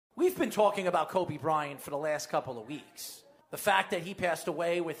We've been talking about Kobe Bryant for the last couple of weeks. The fact that he passed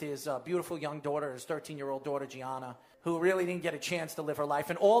away with his beautiful young daughter, his 13-year-old daughter, Gianna, who really didn't get a chance to live her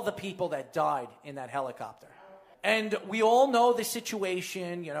life, and all the people that died in that helicopter. And we all know the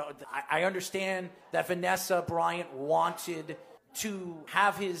situation. You know, I understand that Vanessa Bryant wanted to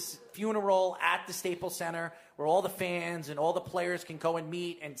have his funeral at the Staples Center where all the fans and all the players can go and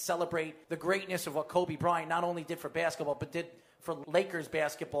meet and celebrate the greatness of what Kobe Bryant not only did for basketball, but did for Lakers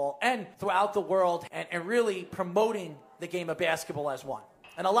basketball and throughout the world, and really promoting the game of basketball as one.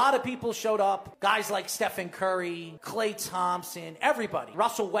 And a lot of people showed up, guys like Stephen Curry, Klay Thompson, everybody.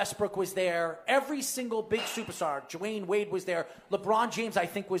 Russell Westbrook was there. Every single big superstar. Dwayne Wade was there. LeBron James, I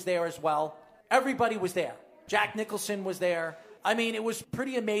think, was there as well. Everybody was there. Jack Nicholson was there. I mean, it was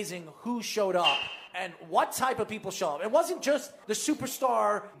pretty amazing who showed up and what type of people showed up. It wasn't just the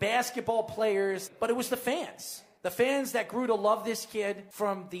superstar basketball players, but it was the fans. The fans that grew to love this kid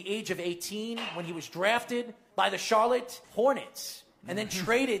from the age of 18 when he was drafted by the Charlotte Hornets and then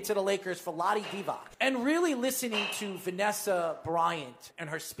traded to the Lakers for Lottie Divac. And really listening to Vanessa Bryant and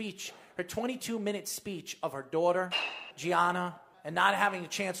her speech, her 22-minute speech of her daughter, Gianna, and not having a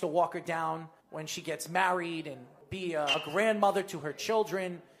chance to walk her down when she gets married and be a grandmother to her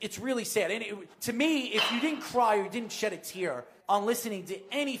children. It's really sad. And to me, if you didn't cry or you didn't shed a tear on listening to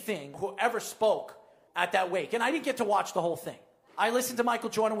anything, whoever spoke at that wake, and I didn't get to watch the whole thing. I listened to Michael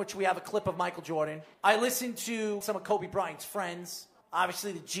Jordan, which we have a clip of Michael Jordan. I listened to some of Kobe Bryant's friends.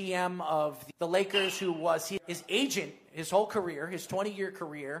 Obviously, the GM of the Lakers, who was his agent his whole career, his 20-year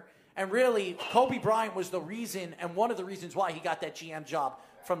career. And really, Kobe Bryant was the reason and one of the reasons why he got that GM job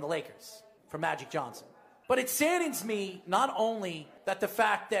from the Lakers, from Magic Johnson. But it saddens me not only that the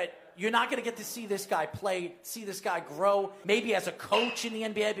fact that you're not going to get to see this guy play, see this guy grow, maybe as a coach in the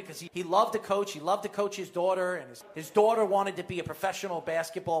NBA, because he loved to coach. He loved to coach his daughter, and his daughter wanted to be a professional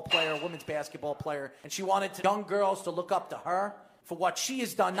basketball player, a women's basketball player, and she wanted young girls to look up to her for what she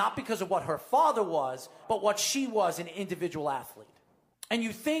has done, not because of what her father was, but what she was, an individual athlete. And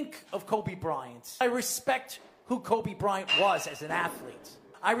you think of Kobe Bryant. I respect who Kobe Bryant was as an athlete.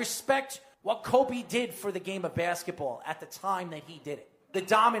 I respect what Kobe did for the game of basketball at the time that he did it. The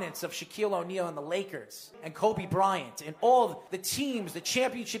dominance of Shaquille O'Neal and the Lakers and Kobe Bryant and all the teams, the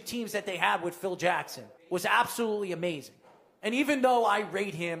championship teams that they had with Phil Jackson was absolutely amazing. And even though I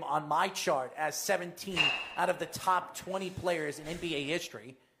rate him on my chart as 17 out of the top 20 players in NBA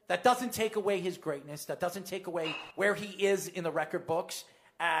history, that doesn't take away his greatness. That doesn't take away where he is in the record books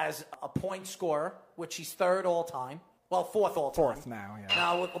as a point scorer, which he's third all time. Well, fourth all time. Fourth now, yeah.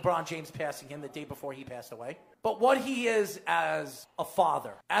 Now with LeBron James passing him the day before he passed away. But what he is as a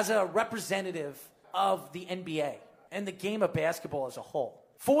father, as a representative of the NBA and the game of basketball as a whole.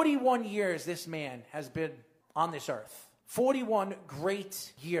 41 years this man has been on this earth. 41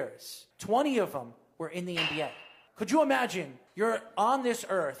 great years. 20 of them were in the NBA. Could you imagine you're on this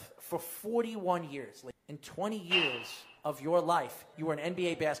earth for 41 years. In 20 years of your life, you were an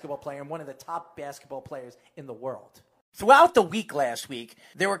NBA basketball player and one of the top basketball players in the world. Throughout the week last week,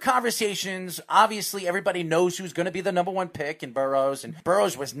 there were conversations. Obviously, everybody knows who's going to be the number one pick in Burrows, and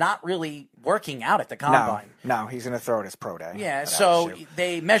Burrows was not really working out at the Combine. No, he's going to throw it his pro day. Yeah, so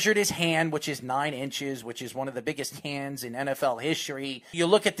they measured his hand, which is 9 inches, which is one of the biggest hands in NFL history. You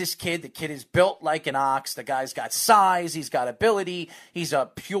look at this kid, the kid is built like an ox. The guy's got size, he's got ability, he's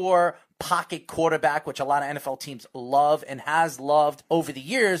a pure pocket quarterback, which a lot of NFL teams love and has loved over the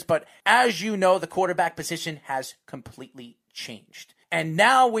years. But as you know, the quarterback position has completely changed. And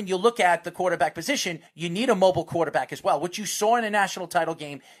now when you look at the quarterback position, you need a mobile quarterback as well, which you saw in a national title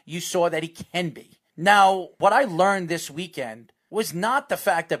game. You saw that he can be. Now, what I learned this weekend was not the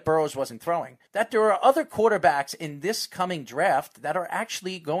fact that Burrows wasn't throwing, that there are other quarterbacks in this coming draft that are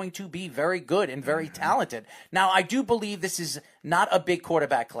actually going to be very good and very talented. Now, I do believe this is not a big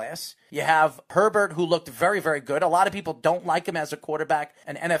quarterback class. You have Herbert, who looked very, very good. A lot of people don't like him as a quarterback,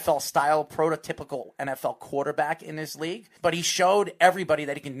 an NFL-style, prototypical NFL quarterback in this league. But he showed everybody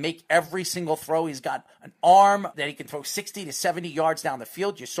that he can make every single throw. He's got an arm that he can throw 60 to 70 yards down the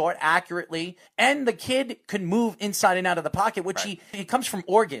field. You saw it accurately. And the kid can move inside and out of the pocket, which he comes from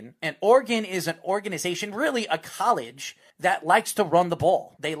Oregon. And Oregon is an organization, really a college, that likes to run the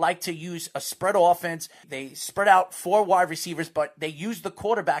ball. They like to use a spread offense. They spread out 4 wide receivers, but they use the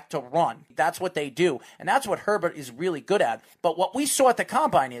quarterback to run. That's what they do. And that's what Herbert is really good at. But what we saw at the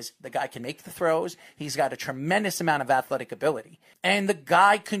Combine is the guy can make the throws. He's got a tremendous amount of athletic ability. And the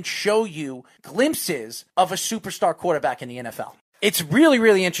guy can show you glimpses of a superstar quarterback in the NFL. It's really,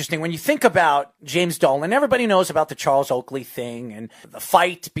 really interesting when you think about James Dolan. Everybody knows about the Charles Oakley thing and the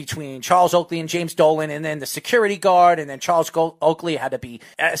fight between Charles Oakley and James Dolan, and then the security guard, and then Charles Oakley had to be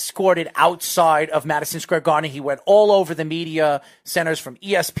escorted outside of Madison Square Garden. He went all over the media centers from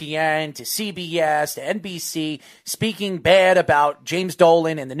ESPN to CBS to NBC, speaking bad about James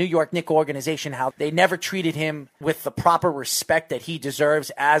Dolan and the New York Knicks organization, how they never treated him with the proper respect that he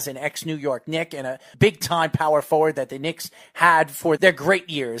deserves as an ex-New York Knick and a big-time power forward that the Knicks had for their great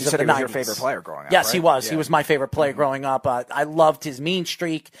years. You said he was your favorite player growing up. Yes, right? he was. Yeah. He was my favorite player growing up. I loved his mean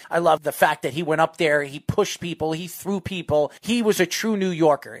streak. I loved the fact that he went up there, he pushed people, he threw people. He was a true New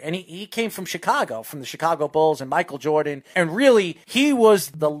Yorker. And he came from Chicago, from the Chicago Bulls and Michael Jordan. And really, he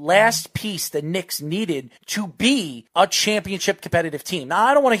was the last piece the Knicks needed to be a championship competitive team. Now,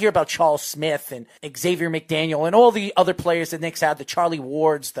 I don't want to hear about Charles Smith and Xavier McDaniel and all the other players the Knicks had, the Charlie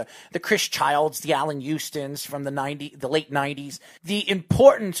Wards, the Chris Childs, the Allen Houstons from the late 90s. The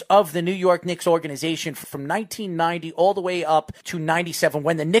importance of the New York Knicks organization from 1990 all the way up to 97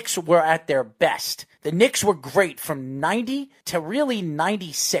 when the Knicks were at their best. The Knicks were great from 90 to really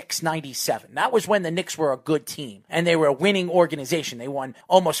 96, 97. That was when the Knicks were a good team and they were a winning organization. They won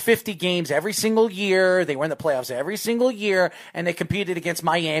almost 50 games every single year. They were in the playoffs every single year, and they competed against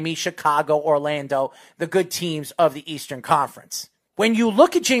Miami, Chicago, Orlando, the good teams of the Eastern Conference. When you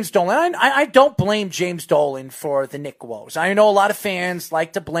look at James Dolan, I don't blame James Dolan for the Knicks woes. I know a lot of fans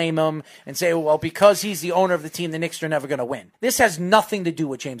like to blame him and say, well, because he's the owner of the team, the Knicks are never going to win. This has nothing to do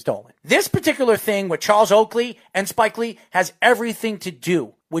with James Dolan. This particular thing with Charles Oakley and Spike Lee has everything to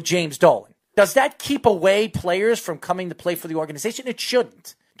do with James Dolan. Does that keep away players from coming to play for the organization? It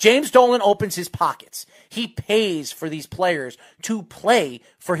shouldn't. James Dolan opens his pockets. He pays for these players to play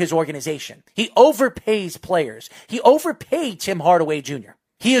for his organization. He overpays players. He overpaid Tim Hardaway Jr.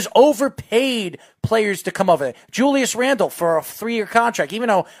 He has overpaid players to come over there. Julius Randle for a 3-year contract, even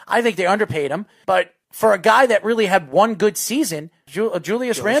though I think they underpaid him. But for a guy that really had one good season,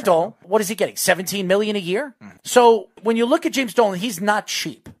 Julius Randle, what is he getting? $17 million a year? So when you look at James Dolan, he's not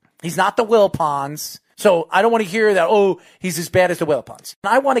cheap. He's not the Wilpons. So I don't want to hear that, oh, he's as bad as the Wilpons.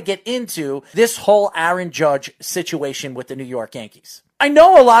 I want to get into this whole Aaron Judge situation with the New York Yankees. I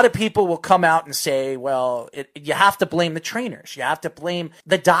know a lot of people will come out and say, well, you have to blame the trainers. You have to blame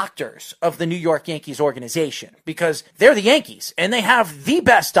the doctors of the New York Yankees organization because they're the Yankees and they have the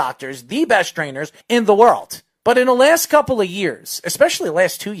best doctors, the best trainers in the world. But in the last couple of years, especially the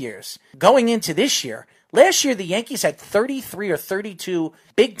last 2 years, going into this year, last year, the Yankees had 33 or 32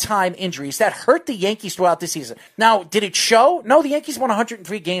 big-time injuries that hurt the Yankees throughout the season. Now, did it show? No, the Yankees won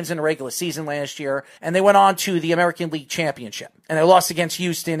 103 games in the regular season last year, and they went on to the American League Championship. And they lost against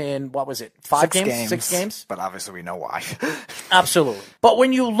Houston in, what was it, 6 games? But obviously we know why. Absolutely. But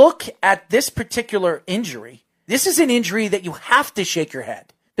when you look at this particular injury, this is an injury that you have to shake your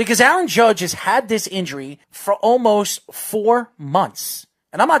head. Because Aaron Judge has had this injury for almost 4 months.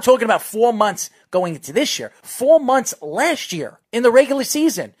 And I'm not talking about 4 months going into this year. 4 months last year in the regular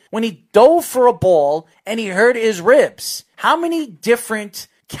season when he dove for a ball and he hurt his ribs. How many different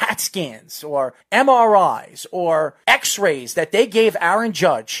CAT scans or MRIs or X-rays that they gave Aaron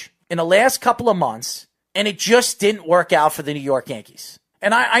Judge in the last couple of months, and it just didn't work out for the New York Yankees?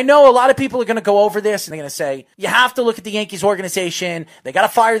 And I know a lot of people are going to go over this and they're going to say, you have to look at the Yankees organization. They got to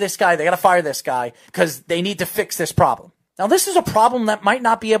fire this guy. They got to fire this guy because they need to fix this problem. Now, this is a problem that might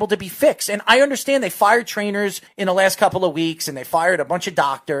not be able to be fixed. And I understand they fired trainers in the last couple of weeks and they fired a bunch of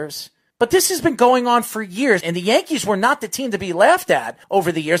doctors. But this has been going on for years. And the Yankees were not the team to be laughed at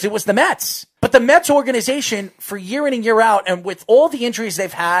over the years. It was the Mets. But the Mets organization, for year in and year out, and with all the injuries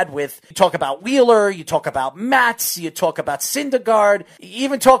they've had with, you talk about Wheeler, you talk about Matz, you talk about Syndergaard, you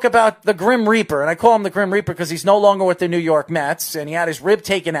even talk about the Grim Reaper. And I call him the Grim Reaper because he's no longer with the New York Mets, and he had his rib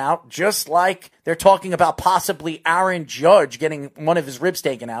taken out, just like they're talking about possibly Aaron Judge getting one of his ribs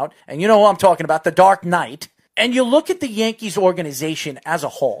taken out. And you know who I'm talking about, the Dark Knight. And you look at the Yankees organization as a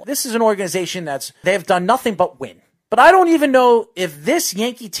whole. This is an organization they've done nothing but win. But I don't even know if this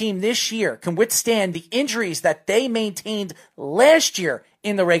Yankee team this year can withstand the injuries that they maintained last year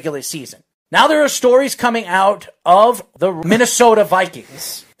in the regular season. Now there are stories coming out of the Minnesota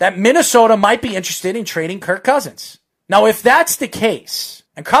Vikings that Minnesota might be interested in trading Kirk Cousins. Now, if that's the case,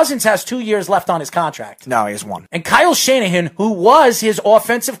 and Cousins has 2 years left on his contract. No, he has 1. And Kyle Shanahan, who was his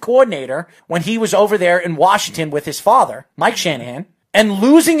offensive coordinator when he was over there in Washington with his father, Mike Shanahan, and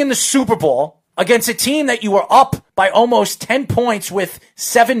losing in the Super Bowl against a team that you were up by almost 10 points with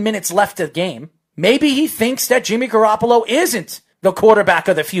 7 minutes left of the game, maybe he thinks that Jimmy Garoppolo isn't the quarterback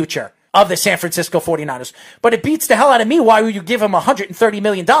of the future of the San Francisco 49ers. But it beats the hell out of me. Why would you give him $130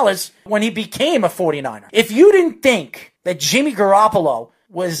 million when he became a 49er? If you didn't think that Jimmy Garoppolo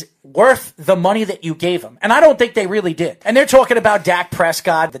was worth the money that you gave him. And I don't think they really did. And they're talking about Dak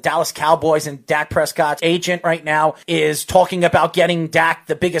Prescott, the Dallas Cowboys, and Dak Prescott's agent right now is talking about getting Dak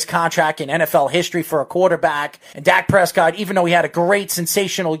the biggest contract in NFL history for a quarterback. And Dak Prescott, even though he had a great,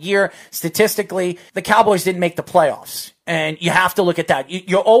 sensational year, statistically, the Cowboys didn't make the playoffs. And you have to look at that.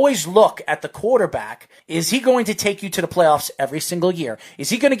 You always look at the quarterback. Is he going to take you to the playoffs every single year? Is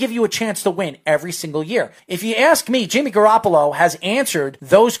he going to give you a chance to win every single year? If you ask me, Jimmy Garoppolo has answered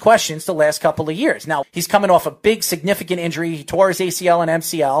those questions the last couple of years. Now, he's coming off a big, significant injury. He tore his ACL and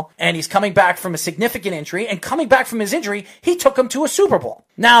MCL, and he's coming back from a significant injury. And coming back from his injury, he took him to a Super Bowl.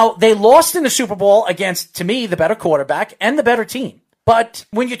 Now, they lost in the Super Bowl against, to me, the better quarterback and the better team. But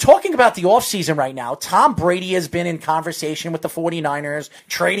when you're talking about the offseason right now, Tom Brady has been in conversation with the 49ers,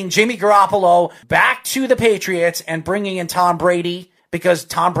 trading Jimmy Garoppolo back to the Patriots and bringing in Tom Brady because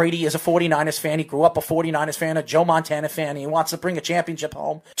Tom Brady is a 49ers fan. He grew up a 49ers fan, a Joe Montana fan, and he wants to bring a championship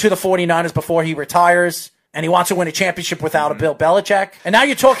home to the 49ers before he retires. And he wants to win a championship without a Bill Belichick. And now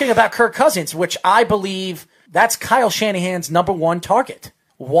you're talking about Kirk Cousins, which I believe that's Kyle Shanahan's number one target.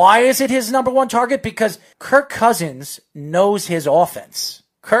 Why is it his number one target? Because Kirk Cousins knows his offense.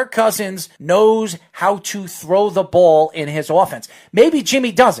 Kirk Cousins knows how to throw the ball in his offense. Maybe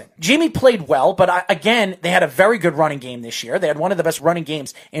Jimmy doesn't. Jimmy played well, but again, they had a very good running game this year. They had one of the best running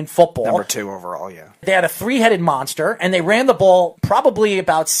games in football. Number 2 overall, yeah. They had a three-headed monster, and they ran the ball probably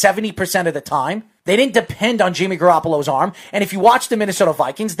about 70% of the time. They didn't depend on Jimmy Garoppolo's arm. And if you watch the Minnesota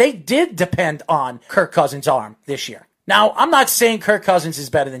Vikings, they did depend on Kirk Cousins' arm this year. Now, I'm not saying Kirk Cousins is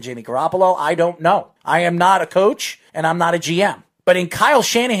better than Jimmy Garoppolo. I don't know. I am not a coach, and I'm not a GM. But in Kyle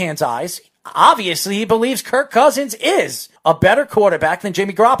Shanahan's eyes, obviously he believes Kirk Cousins is a better quarterback than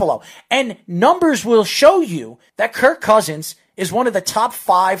Jimmy Garoppolo. And numbers will show you that Kirk Cousins is one of the top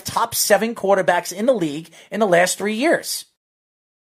 5, top 7 quarterbacks in the league in the last 3 years.